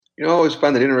I always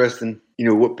find it interesting,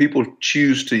 what people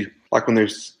choose to, like when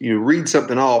there's, read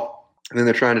something off and then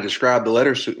they're trying to describe the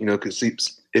letters, because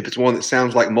if it's one that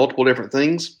sounds like multiple different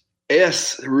things,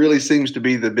 S really seems to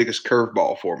be the biggest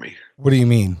curveball for me. What do you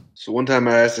mean? So one time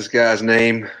I asked this guy's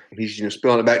name, he's,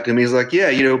 spelling it back to me. He's like,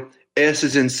 yeah, S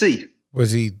is in C.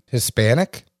 Was he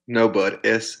Hispanic? No, bud.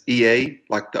 S-E-A,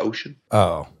 like the ocean.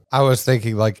 Oh, I was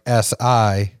thinking like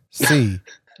S-I-C.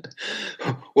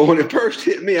 Well, when it first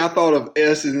hit me, I thought of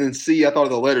S and then C. I thought of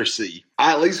the letter C.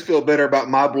 I at least feel better about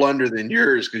my blunder than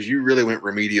yours because you really went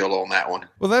remedial on that one.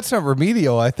 Well, that's not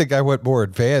remedial. I think I went more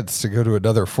advanced to go to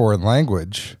another foreign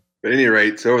language. But at any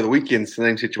rate, so over the weekend, the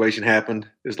same situation happened.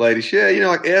 This lady,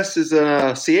 like S is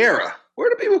Sierra.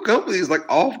 Where do people come with these like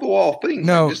off-the-wall things?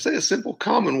 No. Like, just say a simple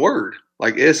common word.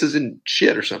 Like S is in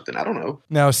shit or something. I don't know.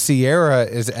 Now, Sierra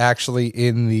is actually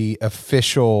in the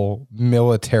official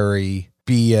military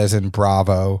B as in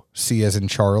Bravo, C as in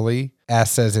Charlie,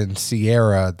 S as in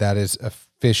Sierra. That is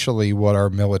officially what our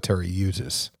military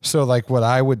uses. So like what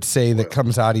I would say that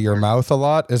comes out of your mouth a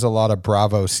lot is a lot of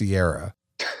Bravo Sierra.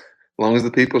 As long as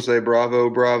the people say bravo,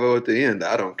 bravo at the end,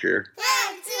 I don't care.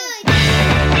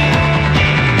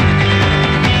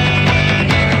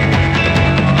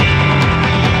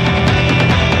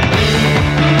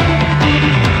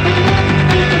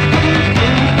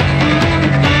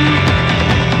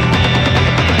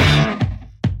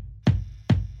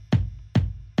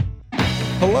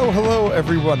 Hello,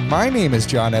 everyone. My name is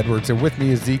John Edwards, and with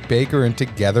me is Zeke Baker, and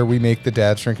together we make the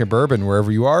Dad's Drinking Bourbon.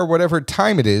 Wherever you are, whatever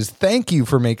time it is, thank you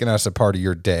for making us a part of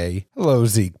your day. Hello,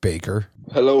 Zeke Baker.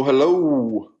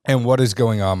 Hello. And what is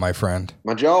going on, my friend?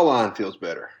 My jawline feels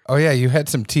better. Oh, yeah, you had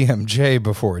some TMJ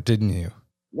before, didn't you?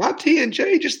 Not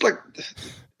TMJ, just like...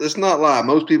 Let's not lie.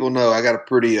 Most people know I got a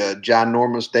pretty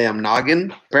ginormous damn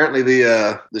noggin. Apparently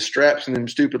the straps in them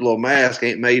stupid little masks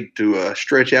ain't made to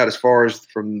stretch out as far as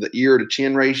from the ear to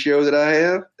chin ratio that I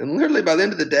have. And literally by the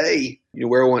end of the day,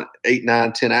 wear one 8,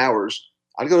 9, 10 hours,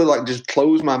 I'd go to like just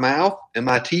close my mouth and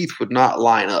my teeth would not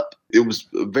line up. It was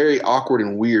a very awkward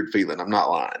and weird feeling. I'm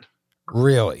not lying.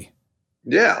 Really?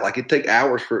 Yeah, like it'd take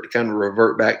hours for it to kind of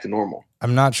revert back to normal.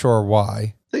 I'm not sure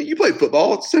why. You play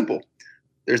football. It's simple.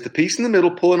 There's the piece in the middle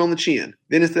pulling on the chin.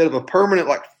 Then instead of a permanent,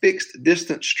 like fixed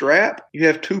distance strap, you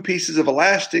have two pieces of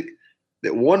elastic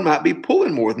that one might be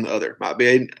pulling more than the other. Might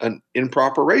be an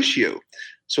improper ratio.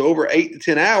 So over 8 to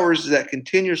 10 hours, that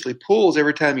continuously pulls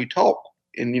every time you talk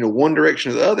in one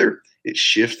direction or the other. It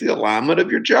shifts the alignment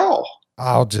of your jaw.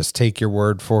 I'll just take your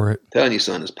word for it. I'm telling you,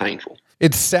 son, it's painful.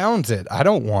 It sounds it. I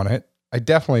don't want it. I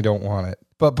definitely don't want it.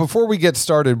 But before we get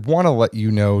started, want to let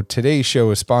you know today's show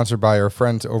is sponsored by our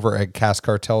friends over at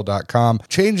CaskCartel.com,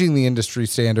 changing the industry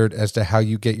standard as to how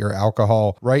you get your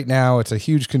alcohol. Right now, it's a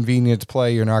huge convenience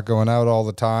play. You're not going out all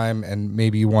the time, and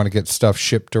maybe you want to get stuff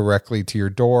shipped directly to your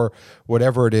door.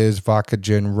 Whatever it is, vodka,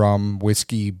 gin, rum,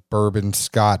 whiskey, bourbon,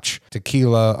 scotch,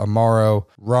 tequila, Amaro,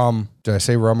 rum. Did I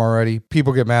say rum already?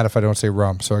 People get mad if I don't say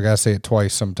rum, so I got to say it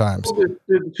twice sometimes. Well,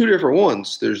 there's two different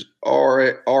ones. There's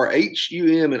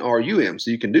RHUM and RUM,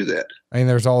 so you can do that. I mean,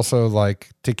 there's also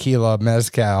like tequila,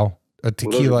 mezcal. A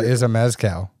tequila is a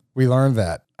mezcal. We learned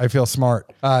that. I feel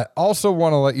smart. Also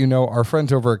want to let you know, our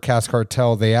friends over at Cask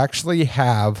Cartel, they actually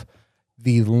have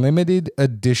the limited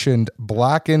edition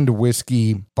blackened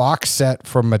whiskey box set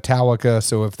from Metallica.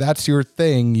 So if that's your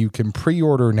thing, you can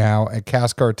pre-order now at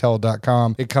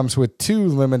CaskCartel.com. It comes with 2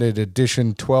 limited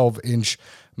edition 12-inch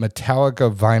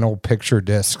Metallica vinyl picture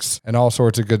discs and all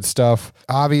sorts of good stuff.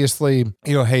 Obviously,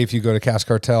 hey, if you go to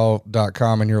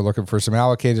CaskCartel.com and you're looking for some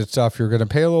allocated stuff, you're going to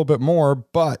pay a little bit more.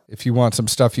 But if you want some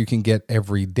stuff you can get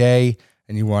every day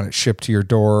and you want it shipped to your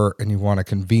door and you want a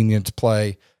convenience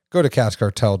play, go to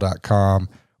CaskCartel.com,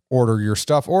 order your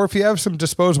stuff. Or if you have some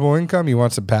disposable income, you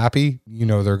want some pappy,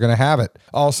 they're going to have it.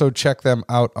 Also, check them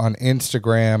out on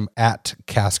Instagram at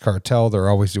Cask Cartel. They're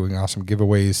always doing awesome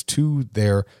giveaways to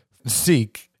their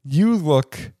Zeke. You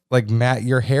look like Matt,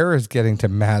 your hair is getting to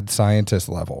mad scientist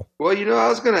level. Well, I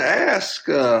was going to ask,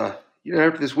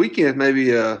 after this weekend, maybe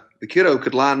the kiddo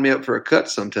could line me up for a cut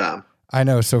sometime. I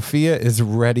know. Sophia is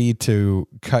ready to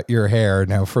cut your hair.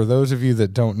 Now, for those of you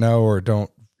that don't know or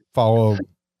don't follow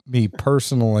me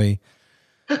personally,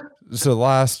 so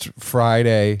last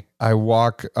Friday, I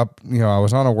walk up, I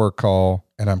was on a work call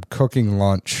and I'm cooking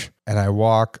lunch and I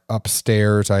walk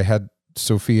upstairs. I had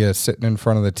Sophia sitting in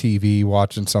front of the TV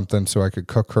watching something so I could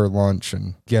cook her lunch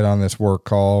and get on this work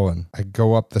call. And I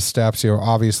go up the steps,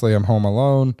 obviously I'm home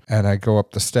alone, and I go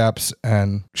up the steps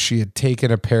and she had taken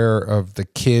a pair of the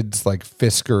kids like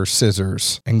Fisker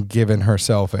scissors and given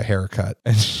herself a haircut.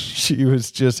 And she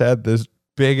was just had this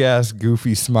big ass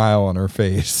goofy smile on her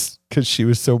face. because she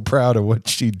was so proud of what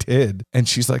she did. And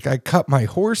she's like, I cut my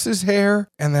horse's hair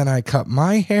and then I cut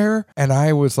my hair. And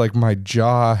I was like, my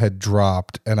jaw had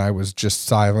dropped and I was just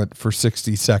silent for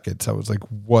 60 seconds. I was like,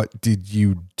 what did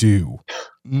you do?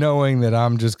 Knowing that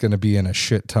I'm just going to be in a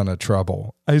shit ton of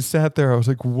trouble. I sat there. I was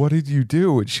like, what did you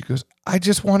do? And she goes, I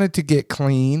just wanted to get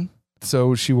clean.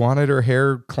 So she wanted her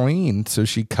hair clean. So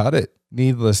she cut it.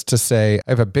 Needless to say,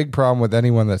 I have a big problem with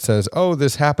anyone that says, oh,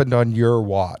 this happened on your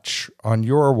watch. And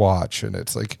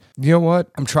it's like, you know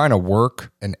what? I'm trying to work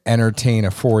and entertain a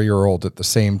 4-year-old at the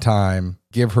same time,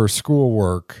 give her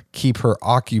schoolwork, keep her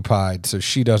occupied so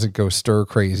she doesn't go stir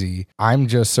crazy. I'm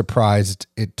just surprised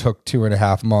it took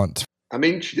 2.5 months. I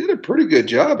mean, she did a pretty good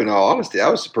job, in all honesty. I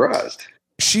was surprised.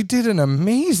 She did an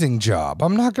amazing job.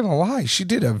 I'm not going to lie. She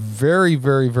did a very,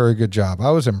 very, very good job. I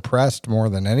was impressed more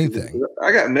than anything.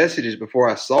 I got messages before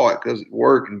I saw it because at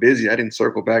work and busy. I didn't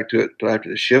circle back to it until after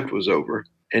the shift was over.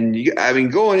 And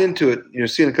going into it,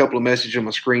 seeing a couple of messages on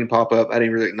my screen pop up, I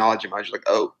didn't really acknowledge them. I was just like,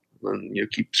 oh, and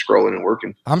keep scrolling and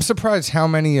working. I'm surprised how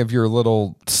many of your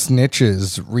little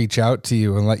snitches reach out to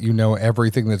you and let you know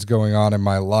everything that's going on in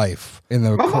my life in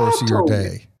the course of your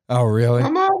day. Oh, really? My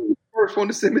mom was the first one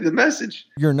to send me the message.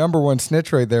 Your number one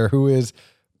snitch right there, who is,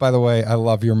 by the way, I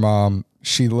love your mom.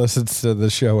 She listens to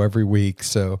the show every week.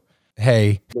 So,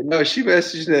 hey. But no, she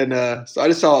messaged and so I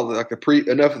just saw like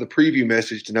enough of the preview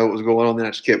message to know what was going on. Then I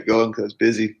just kept going because I was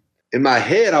busy. In my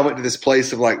head, I went to this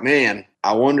place of like, man,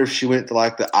 I wonder if she went to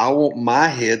like I want my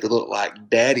head to look like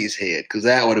Daddy's head because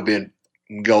that would have been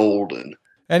golden.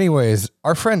 Anyways,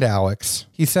 our friend Alex,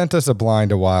 he sent us a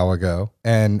blind a while ago,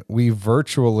 and we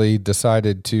virtually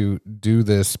decided to do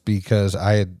this because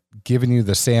I had given you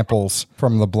the samples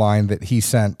from the blind that he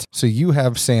sent. So you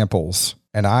have samples,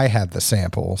 and I had the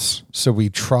samples. So we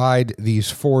tried these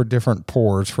 4 different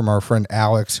pours from our friend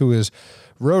Alex, who is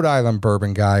Rhode Island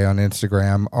Bourbon Guy on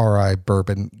Instagram, RI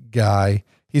Bourbon Guy.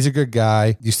 He's a good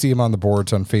guy. You see him on the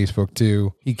boards on Facebook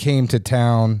too. He came to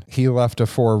town. He left a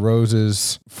 4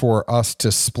 Roses for us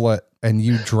to split, and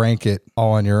you drank it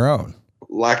all on your own.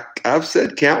 Like I've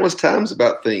said countless times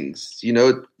about things,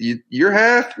 your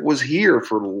half was here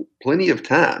for plenty of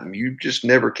time. You just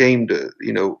never came to,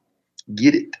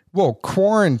 get it. Well,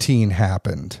 quarantine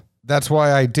happened. That's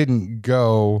why I didn't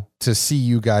go to see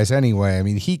you guys anyway. I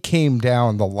mean, he came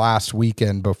down the last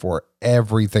weekend before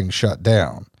everything shut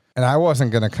down. And I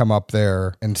wasn't going to come up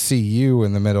there and see you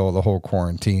in the middle of the whole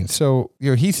quarantine. So,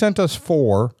 he sent us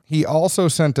 4. He also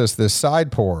sent us this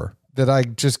side pour that I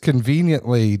just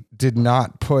conveniently did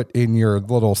not put in your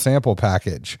little sample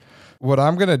package. What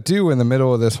I'm going to do in the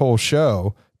middle of this whole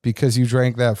show, because you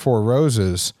drank that 4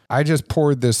 Roses, I just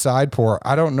poured this side pour.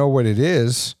 I don't know what it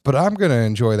is, but I'm going to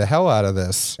enjoy the hell out of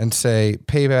this and say,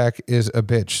 payback is a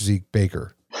bitch, Zeke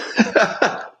Baker.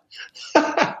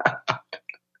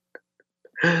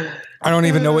 I don't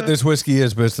even know what this whiskey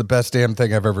is, but it's the best damn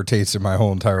thing I've ever tasted in my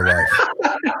whole entire life.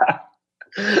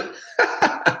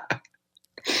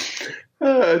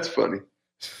 That's funny.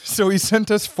 So he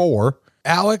sent us 4.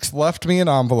 Alex left me an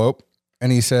envelope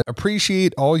and he said,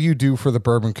 appreciate all you do for the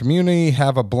bourbon community.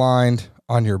 Have a blind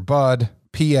on your bud.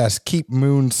 P.S. Keep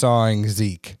moon sawing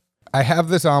Zeke. I have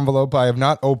this envelope. I have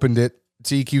not opened it.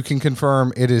 Zeke, you can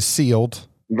confirm it is sealed.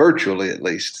 Virtually, at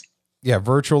least. Yeah,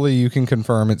 virtually you can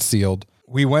confirm it's sealed.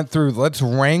 We went through, let's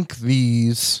rank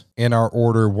these in our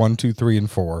order 1, 2, 3,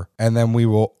 and 4. And then we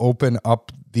will open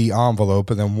up the envelope.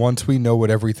 And then once we know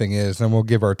what everything is, then we'll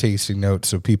give our tasting notes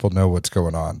so people know what's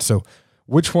going on. So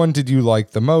which one did you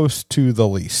like the most to the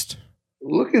least?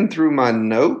 Looking through my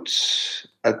notes,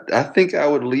 I think I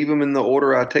would leave them in the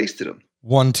order I tasted them.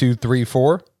 1, 2, 3,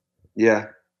 4? Yeah.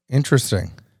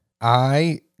 Interesting.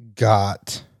 I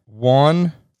got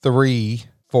 1, 3,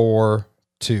 4,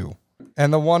 2.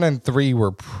 And the 1 and 3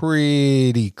 were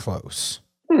pretty close.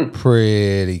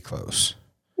 Pretty close.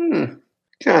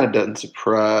 Kind of doesn't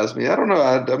surprise me. I don't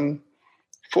know.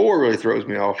 4 really throws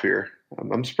me off here.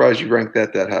 I'm surprised you ranked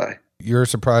that high. You're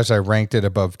surprised I ranked it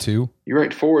above 2? You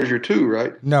ranked 4 as your 2,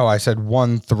 right? No, I said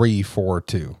 1, 3, 4,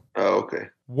 2. Oh, okay.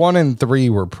 1 and 3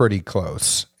 were pretty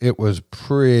close. It was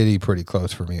pretty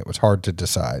close for me. It was hard to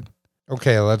decide.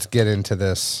 Okay, let's get into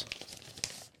this.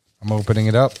 I'm opening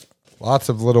it up. Lots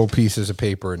of little pieces of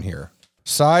paper in here.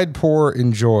 Side pour,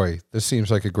 enjoy. This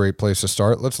seems like a great place to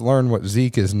start. Let's learn what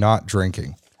Zeke is not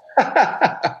drinking.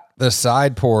 The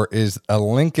side pour is a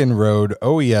Lincoln Road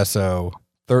OESO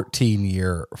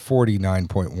 13-year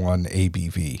 49.1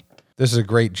 ABV. This is a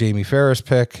great Jamie Ferris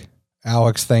pick.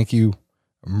 Alex, thank you.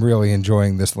 I'm really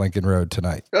enjoying this Lincoln Road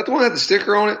tonight. That the one that had the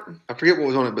sticker on it? I forget what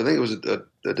was on it, but I think it was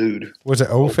a dude. Was it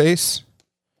O-Face?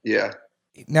 Yeah.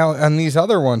 Now, on these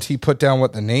other ones, he put down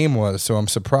what the name was, so I'm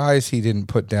surprised he didn't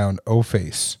put down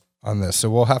O-Face on this. So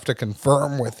we'll have to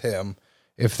confirm with him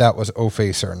if that was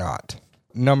O-Face or not.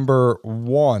 Number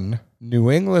 1,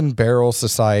 New England Barrel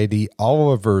Society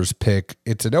Oliver's Pick.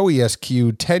 It's an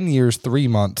OESQ, 10 years, 3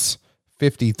 months,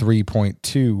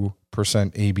 53.2%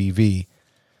 ABV.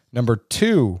 Number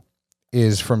 2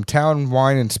 is from Town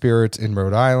Wine and Spirits in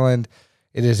Rhode Island.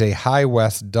 It is a High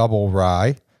West double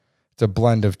rye. It's a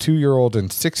blend of 2-year-old and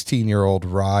 16-year-old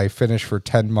rye, finished for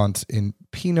 10 months in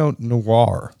Pinot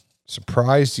Noir.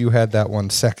 Surprised you had that one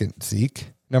second,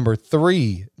 Zeke. Number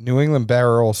 3, New England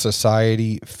Barrel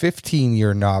Society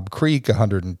 15-year Knob Creek,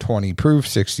 120 proof,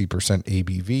 60%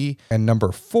 ABV. And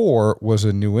number 4 was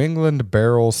a New England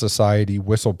Barrel Society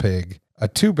Whistle Pig, a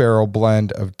 2-barrel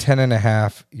blend of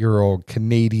 10.5-year-old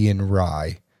Canadian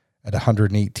rye at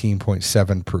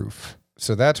 118.7 proof.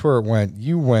 So that's where it went.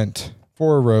 You went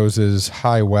Four Roses,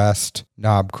 High West,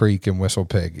 Knob Creek, and Whistle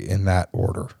Pig in that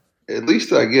order. At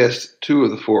least I guessed 2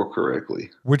 of the 4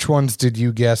 correctly. Which ones did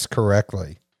you guess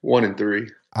correctly? 1 and 3.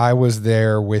 I was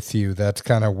there with you. That's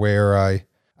kind of where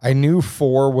I knew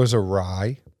 4 was a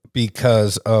rye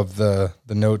because of the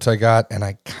notes I got, and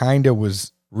I kind of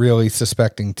was really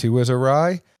suspecting 2 as a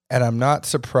rye. And I'm not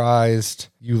surprised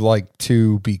you like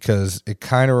 2 because it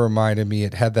kind of reminded me,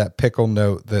 it had that pickle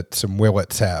note that some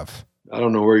Willets have. I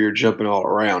don't know where you're jumping all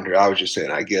around here. I was just saying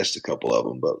I guessed a couple of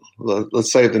them, but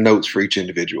let's save the notes for each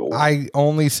individual one. I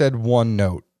only said 1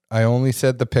 note. I only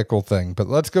said the pickle thing, but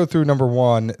let's go through number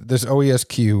 1, this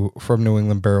OESQ from New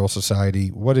England Barrel Society.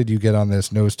 What did you get on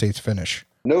this nose, taste, finish?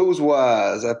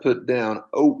 Nose-wise, I put down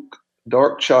oak,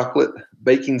 dark chocolate,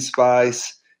 baking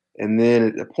spice, and then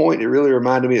at a point, it really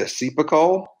reminded me of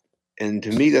Cepacol. And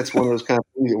to me, that's one of those kind of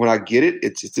things that when I get it,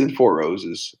 it's in Four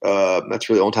Roses. That's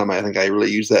really the only time I think I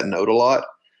really use that note a lot.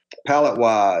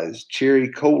 Palate-wise, cherry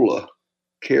cola,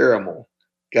 caramel,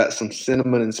 got some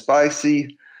cinnamon and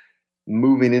spicy.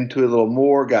 Moving into it a little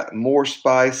more, got more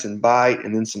spice and bite,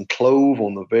 and then some clove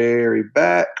on the very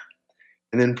back.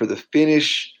 And then for the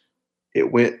finish,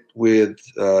 it went with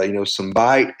some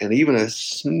bite and even a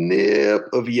snip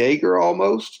of Jaeger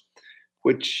almost.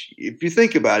 Which, if you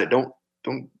think about it, don't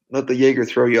let the Jaeger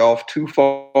throw you off too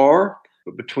far.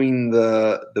 But between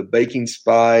the baking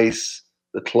spice,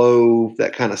 the clove,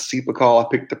 that kind of Cepacol I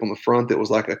picked up on the front that was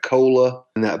like a cola,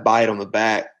 and that bite on the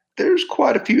back, there's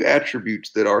quite a few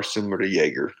attributes that are similar to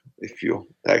Jaeger if you'll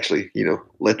actually,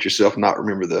 let yourself not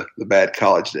remember the bad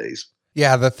college days.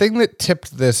 Yeah, the thing that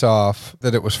tipped this off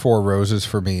that it was Four Roses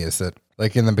for me is that,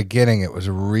 like, in the beginning, it was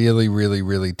really, really,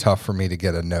 really tough for me to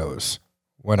get a nose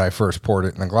when I first poured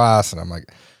it in the glass. And I'm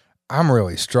like, I'm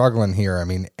really struggling here. I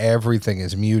mean, everything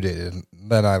is muted. And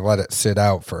then I let it sit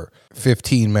out for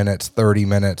 15 minutes, 30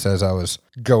 minutes as I was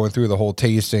going through the whole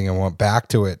tasting and went back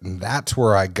to it. And that's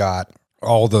where I got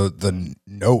all the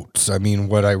notes. I mean,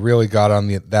 what I really got on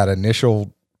that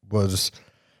initial was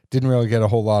didn't really get a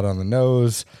whole lot on the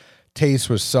nose. Taste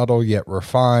was subtle yet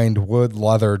refined, wood,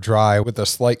 leather, dry, with a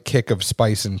slight kick of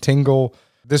spice and tingle.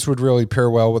 This would really pair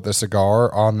well with a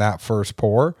cigar on that first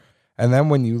pour. And then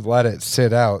when you let it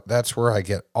sit out, that's where I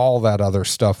get all that other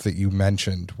stuff that you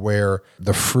mentioned, where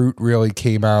the fruit really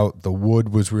came out, the wood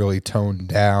was really toned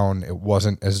down, it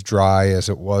wasn't as dry as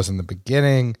it was in the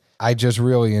beginning. I just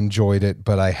really enjoyed it,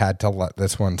 but I had to let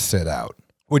this one sit out.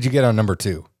 What'd you get on number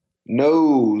 2?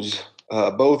 Nose,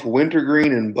 both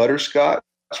wintergreen and butterscotch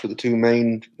for the 2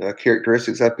 main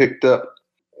characteristics I picked up.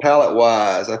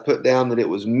 Palate-wise, I put down that it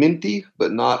was minty,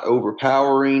 but not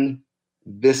overpowering.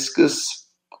 Viscous.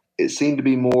 It seemed to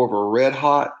be more of a red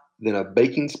hot than a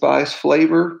baking spice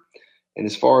flavor. And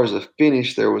as far as the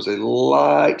finish, there was a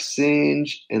light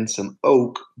singe and some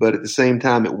oak, but at the same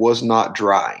time, it was not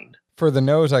drying. For the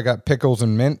nose, I got pickles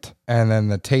and mint. And then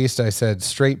the taste, I said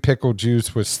straight pickle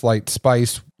juice with slight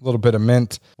spice, a little bit of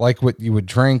mint, like what you would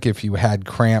drink if you had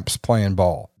cramps playing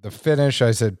ball. The finish,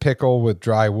 I said pickle with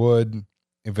dry wood.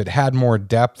 If it had more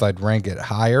depth, I'd rank it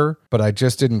higher. But I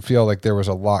just didn't feel like there was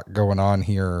a lot going on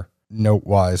here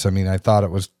note-wise. I mean, I thought it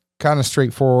was kind of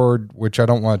straightforward, which I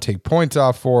don't want to take points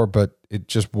off for, but it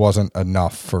just wasn't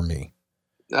enough for me.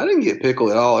 I didn't get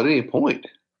pickle at all at any point.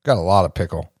 Got a lot of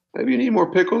pickle. Maybe you need more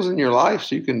pickles in your life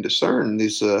so you can discern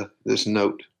this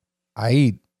note. I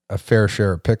eat a fair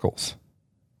share of pickles.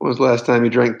 When was the last time you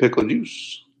drank pickle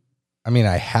juice? I mean,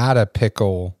 I had a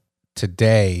pickle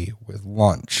today with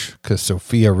lunch because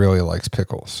Sophia really likes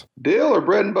pickles. Dill or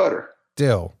bread and butter?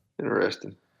 Dill.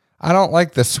 Interesting. I don't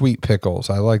like the sweet pickles.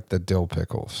 I like the dill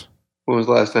pickles. When was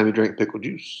the last time you drank pickle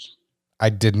juice? I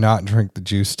did not drink the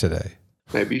juice today.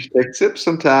 Maybe you should take sips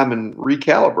sometime and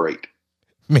recalibrate.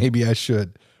 Maybe I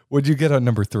should. What'd you get on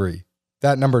number 3?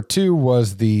 That number 2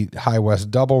 was the High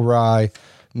West Double Rye.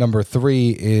 Number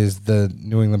 3 is the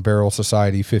New England Barrel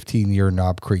Society 15-year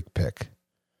Knob Creek pick.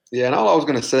 Yeah, and all I was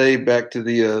going to say back to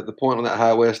the point on that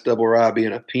High West Double Rye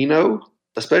being a Pinot,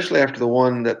 especially after the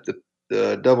one that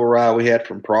the Double Rye we had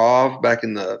from Prov back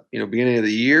in the beginning of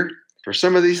the year. For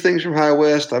some of these things from High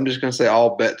West, I'm just going to say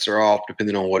all bets are off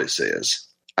depending on what it says.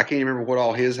 I can't remember what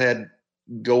all his had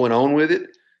going on with it,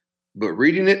 but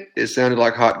reading it, it sounded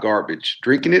like hot garbage.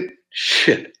 Drinking it,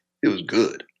 shit, it was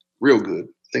good. Real good.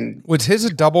 Was his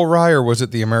a double rye or was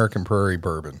it the American Prairie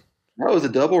bourbon? That was a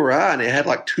double rye, and it had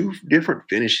like 2 different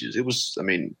finishes. It was,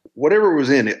 whatever was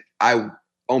in it,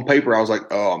 on paper, I was like,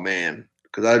 oh, man.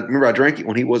 Because I remember I drank it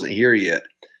when he wasn't here yet,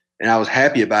 and I was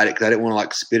happy about it because I didn't want to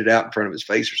like spit it out in front of his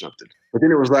face or something. But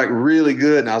then it was like really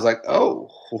good, and I was like, oh,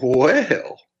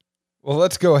 well. Well,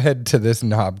 let's go ahead to this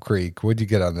Knob Creek. What'd you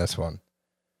get on this one?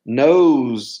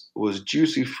 Nose was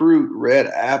juicy fruit, red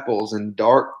apples, and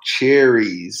dark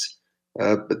cherries.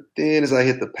 But then as I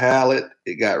hit the palate,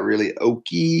 it got really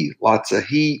oaky, lots of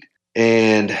heat.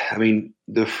 And,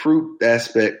 the fruit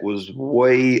aspect was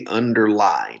way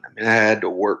underlined. I had to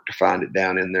work to find it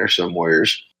down in there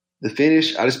somewheres. The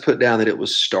finish, I just put down that it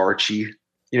was starchy.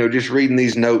 Just reading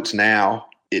these notes now,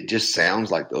 it just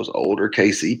sounds like those older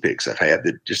KC picks I've had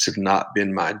that just have not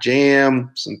been my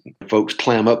jam. Some folks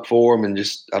clam up for them and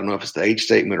just, I don't know if it's the age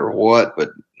statement or what, but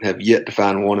have yet to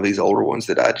find one of these older ones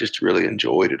that I just really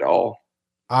enjoyed at all.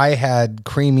 I had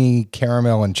creamy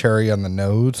caramel and cherry on the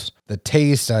nose. The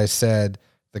taste, I said,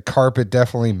 the carpet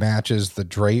definitely matches the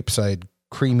drapes. I had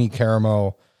creamy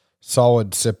caramel,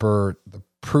 solid sipper. The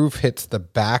proof hits the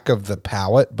back of the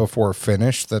palate before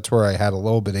finish. That's where I had a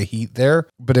little bit of heat there.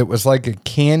 But it was like a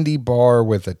candy bar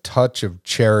with a touch of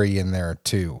cherry in there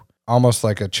too. Almost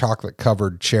like a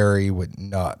chocolate-covered cherry with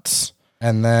nuts.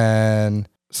 And then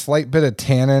slight bit of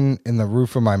tannin in the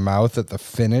roof of my mouth at the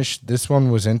finish. This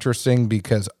one was interesting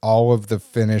because all of the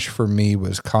finish for me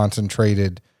was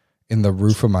concentrated in the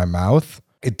roof of my mouth.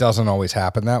 It doesn't always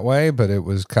happen that way, but it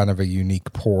was kind of a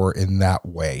unique pour in that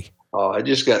way. Oh, it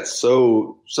just got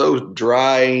so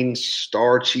dry,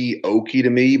 starchy, oaky to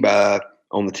me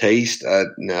on the taste.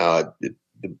 The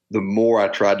more I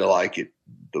tried to like it,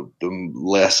 the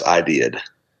less I did.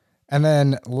 And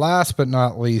then last but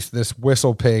not least, this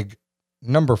Whistle Pig,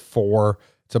 number 4.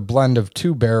 It's a blend of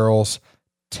 2 barrels,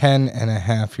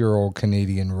 10.5-year-old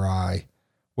Canadian rye.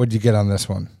 What'd you get on this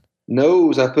one?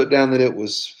 Nose, I put down that it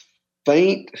was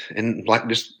faint and like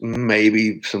just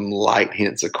maybe some light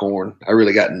hints of corn. I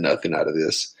really got nothing out of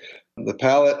this. The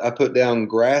palate, I put down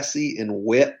grassy and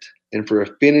wet, and for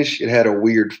a finish, it had a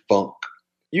weird funk.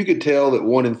 You could tell that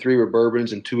 1 and 3 were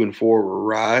bourbons and 2 and 4 were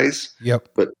ryes. Yep.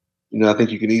 But I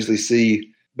think you can easily see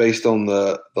based on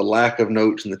the lack of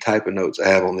notes and the type of notes I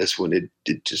have on this one,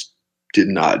 it just did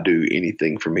not do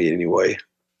anything for me anyway.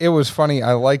 It was funny.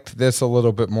 I liked this a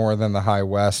little bit more than the High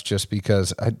West just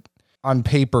because on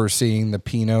paper, seeing the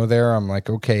Pinot there, I'm like,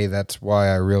 okay, that's why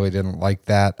I really didn't like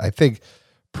that. I think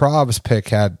Prov's pick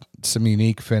had some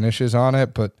unique finishes on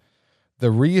it, but the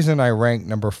reason I ranked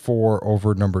number 4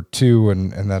 over number 2,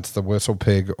 and that's the Whistle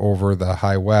Pig over the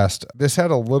High West, this had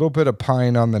a little bit of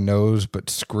pine on the nose, but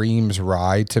screams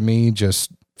rye to me. Just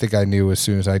think I knew as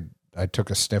soon as I took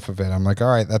a sniff of it. I'm like,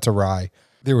 all right, that's a rye.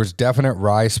 There was definite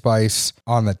rye spice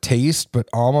on the taste, but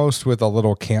almost with a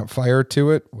little campfire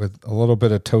to it, with a little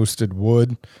bit of toasted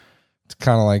wood. It's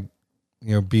kind of like,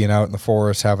 being out in the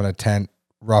forest, having a tent,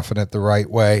 roughing it the right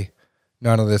way.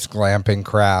 None of this glamping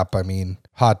crap.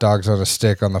 Hot dogs on a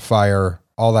stick on the fire,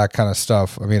 all that kind of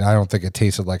stuff. I don't think it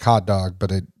tasted like hot dog,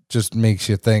 but it just makes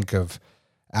you think of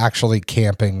actually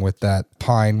camping with that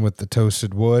pine with the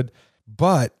toasted wood.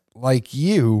 But like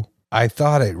you, I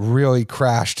thought it really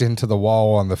crashed into the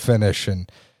wall on the finish,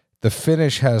 and the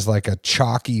finish has like a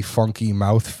chalky, funky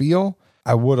mouthfeel.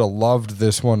 I would have loved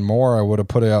this one more. I would have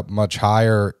put it up much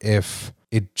higher if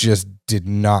it just did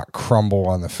not crumble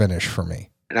on the finish for me.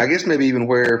 And I guess maybe even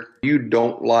where you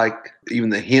don't like even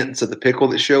the hints of the pickle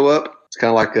that show up, it's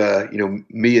kind of like,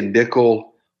 me and Dickel,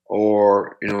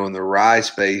 or, in the rye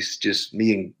space, just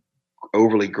me and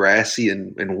overly grassy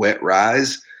and wet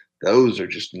ryes. Those are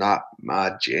just not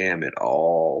my jam at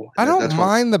all. I don't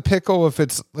mind the pickle if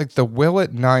it's like the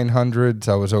Willet 900s.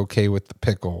 I was okay with the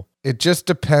pickle. It just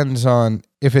depends on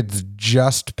if it's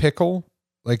just pickle.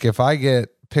 Like if I get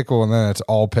pickle and then it's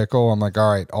all pickle, I'm like,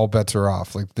 all right, all bets are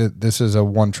off. Like this is a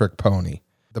one-trick pony.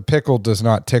 The pickle does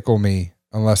not tickle me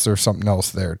unless there's something else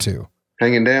there too.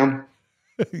 Hanging down?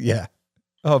 Yeah.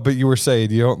 Oh, but you were saying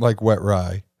you don't like wet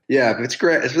rye. Yeah, if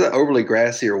it's overly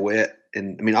grassy or wet,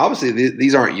 And I mean, obviously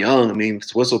these aren't young. I mean,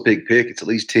 it's Whistle Pig Pick. It's at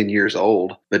least 10 years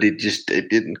old, but it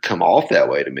didn't come off that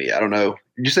way to me. I don't know.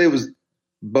 Did you say it was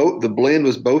both, the blend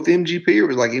was both MGP, or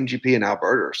was it like MGP and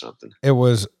Alberta or something? It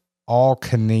was all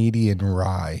Canadian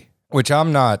rye, which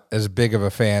I'm not as big of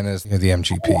a fan as the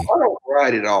MGP. I don't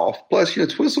write it off. Plus,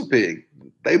 it's Whistle Pig.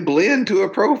 They blend to a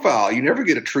profile. You never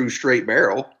get a true straight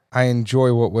barrel. I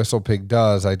enjoy what Whistle Pig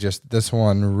does. This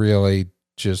one really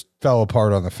just fell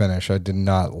apart on the finish. I did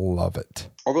not love it.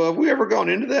 Although, have we ever gone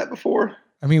into that before?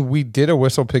 I mean, we did a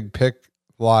Whistle Pig pick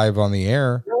live on the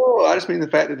air. No, I just mean the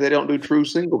fact that they don't do true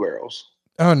single barrels.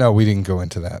 Oh, no, we didn't go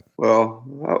into that. Well,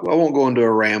 I won't go into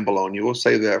a ramble on you. We'll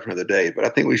save that for another day, but I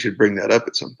think we should bring that up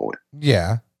at some point.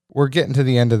 Yeah. We're getting to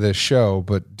the end of this show,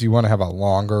 but do you want to have a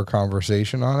longer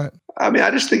conversation on it? I mean,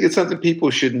 I just think it's something people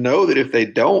should know, that if they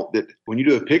don't, that when you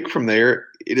do a pick from there,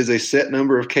 it is a set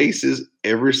number of cases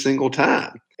every single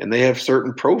time. And they have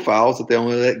certain profiles that they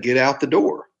only let get out the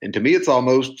door. And to me, it's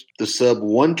almost the sub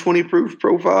 120 proof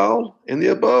profile and the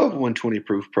above 120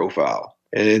 proof profile.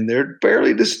 And they're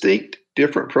fairly distinct,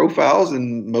 different profiles,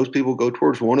 and most people go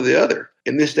towards one or the other.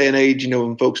 In this day and age,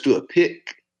 when folks do a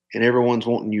pick and everyone's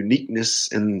wanting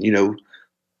uniqueness and,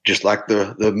 just like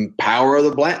the power of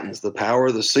the Blantons, the power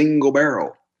of the single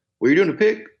barrel, where you're doing a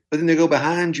pick, but then they go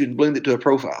behind you and blend it to a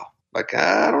profile. Like,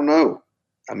 I don't know.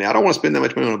 I mean, I don't want to spend that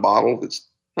much money on a bottle that's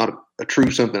not a true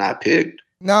something I picked.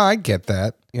 No, I get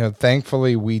that.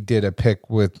 Thankfully we did a pick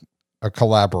with a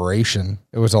collaboration.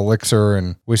 It was Elixir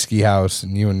and Whiskey House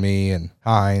and you and me and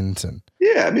Heinz. And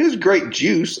yeah, I mean, it was great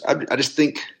juice. I just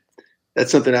think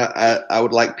that's something I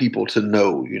would like people to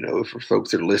know, for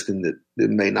folks that are listening that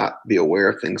may not be aware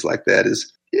of things like that,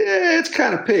 is, yeah, it's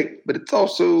kind of picked, but it's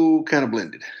also kind of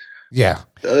blended. Yeah.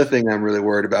 The other thing I'm really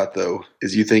worried about, though,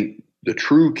 is you think the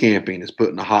true camping is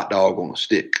putting a hot dog on a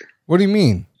stick. What do you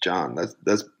mean? John,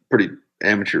 that's pretty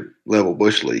amateur level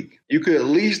bush league. You could at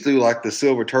least do like the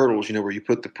Silver Turtles, where you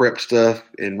put the prep stuff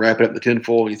and wrap it up in the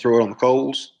tinfoil and you throw it on the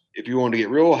coals. If you want to get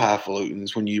real highfalutin,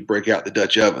 it's when you break out the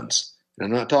Dutch ovens. And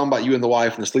I'm not talking about you and the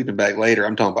wife in the sleeping bag later.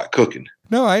 I'm talking about cooking.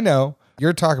 No, I know.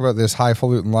 You're talking about this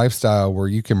highfalutin lifestyle where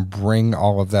you can bring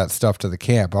all of that stuff to the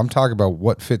camp. I'm talking about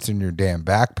what fits in your damn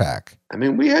backpack. I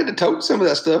mean, we had to tote some of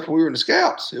that stuff when we were in the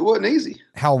Scouts. It wasn't easy.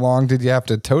 How long did you have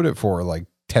to tote it for? Like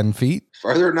 10 feet?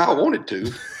 Further than I wanted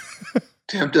to.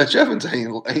 Damn Dutch ovens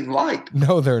ain't light.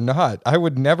 No, they're not. I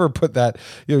would never put that.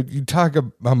 You talk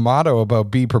a motto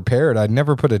about be prepared. I'd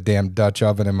never put a damn Dutch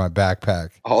oven in my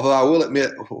backpack. Although I will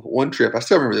admit, one trip, I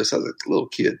still remember this as a little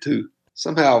kid too.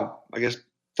 Somehow, I guess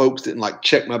folks didn't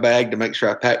check my bag to make sure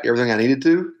I packed everything I needed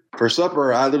to. For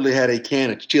supper, I literally had a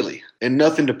can of chili and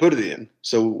nothing to put it in.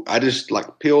 So I just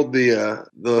peeled the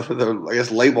I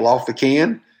guess label off the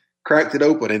can, cracked it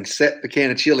open, and set the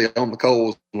can of chili on the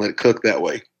coals and let it cook that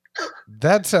way.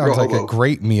 That sounds like a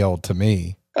great meal to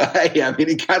me. Hey, I mean,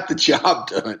 it got the job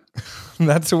done.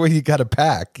 That's the way you got to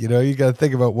pack. You got to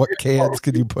think about what cans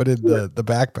could you put in the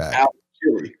backpack.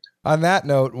 On that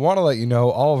note, want to let you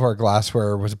know all of our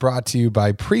glassware was brought to you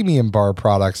by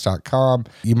PremiumBarProducts.com.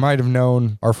 You might have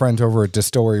known our friends over at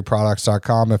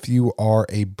DistilleryProducts.com. If you are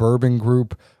a bourbon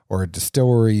group or a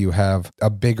distillery, you have a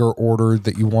bigger order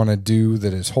that you want to do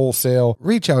that is wholesale,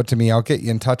 reach out to me. I'll get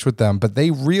you in touch with them. But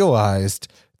they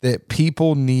realized that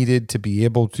people needed to be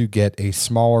able to get a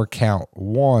smaller count,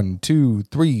 1, 2,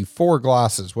 3, 4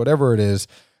 glasses, whatever it is.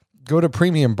 Go to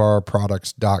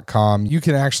PremiumBarProducts.com. You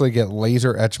can actually get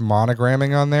laser etch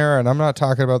monogramming on there. And I'm not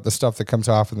talking about the stuff that comes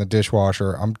off in the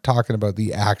dishwasher. I'm talking about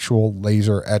the actual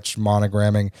laser etched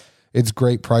monogramming. It's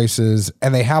great prices,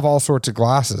 and they have all sorts of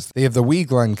glasses. They have the Wee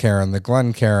Glencairn,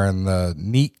 the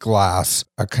Neat glass,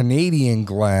 a Canadian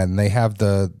Glen. They have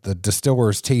the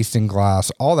distiller's tasting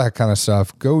glass, all that kind of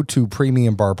stuff. Go to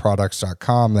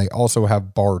PremiumBarProducts.com. They also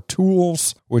have bar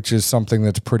tools, which is something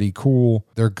that's pretty cool.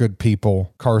 They're good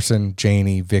people. Carson,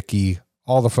 Janie, Vicky,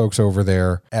 all the folks over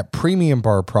there at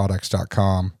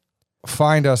PremiumBarProducts.com.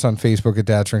 Find us on Facebook at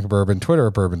Dad's Drinking Bourbon, Twitter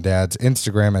at Bourbon Dads,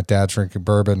 Instagram at Dad's Drinking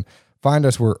Bourbon. Find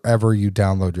us wherever you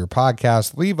download your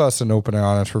podcast. Leave us an open and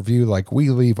honest review like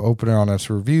we leave open and honest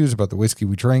reviews about the whiskey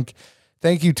we drink.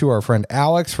 Thank you to our friend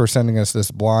Alex for sending us this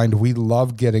blind. We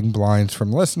love getting blinds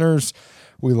from listeners.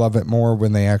 We love it more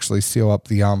when they actually seal up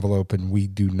the envelope and we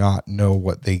do not know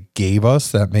what they gave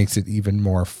us. That makes it even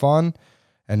more fun.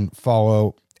 And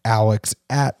follow Alex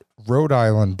at Rhode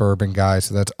Island Bourbon Guy.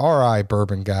 So that's RI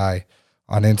Bourbon Guy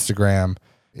on Instagram.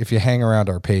 If you hang around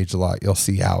our page a lot, you'll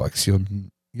see Alex.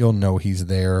 You'll know he's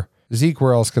there. Zeke,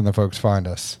 where else can the folks find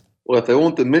us? Well, if they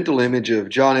want the mental image of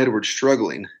John Edwards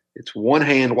struggling, It's one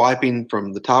hand wiping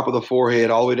from the top of the forehead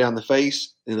all the way down the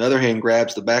face, and the other hand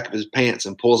grabs the back of his pants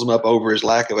and pulls him up over his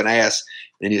lack of an ass,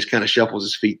 and he just kind of shuffles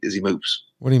his feet as he moves.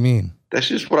 What do you mean? That's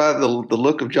just what the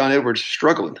look of John Edwards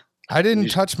struggling. I didn't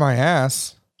touch my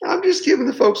ass. I'm just giving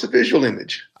the folks a visual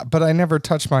image. But I never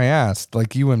touched my ass.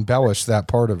 Like, you embellished that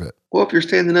part of it. Well, if you're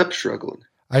standing up struggling.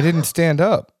 I didn't stand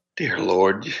up. Dear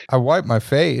Lord. I wiped my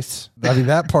face. I mean,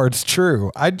 that part's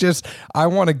true. I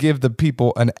want to give the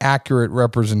people an accurate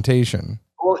representation.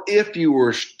 Well, if you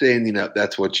were standing up,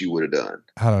 that's what you would have done.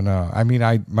 I don't know. I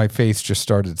mean, my face just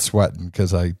started sweating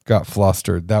because I got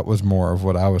flustered. That was more of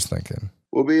what I was thinking.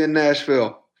 We'll be in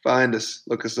Nashville. Find us.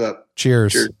 Look us up.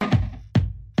 Cheers. Cheers.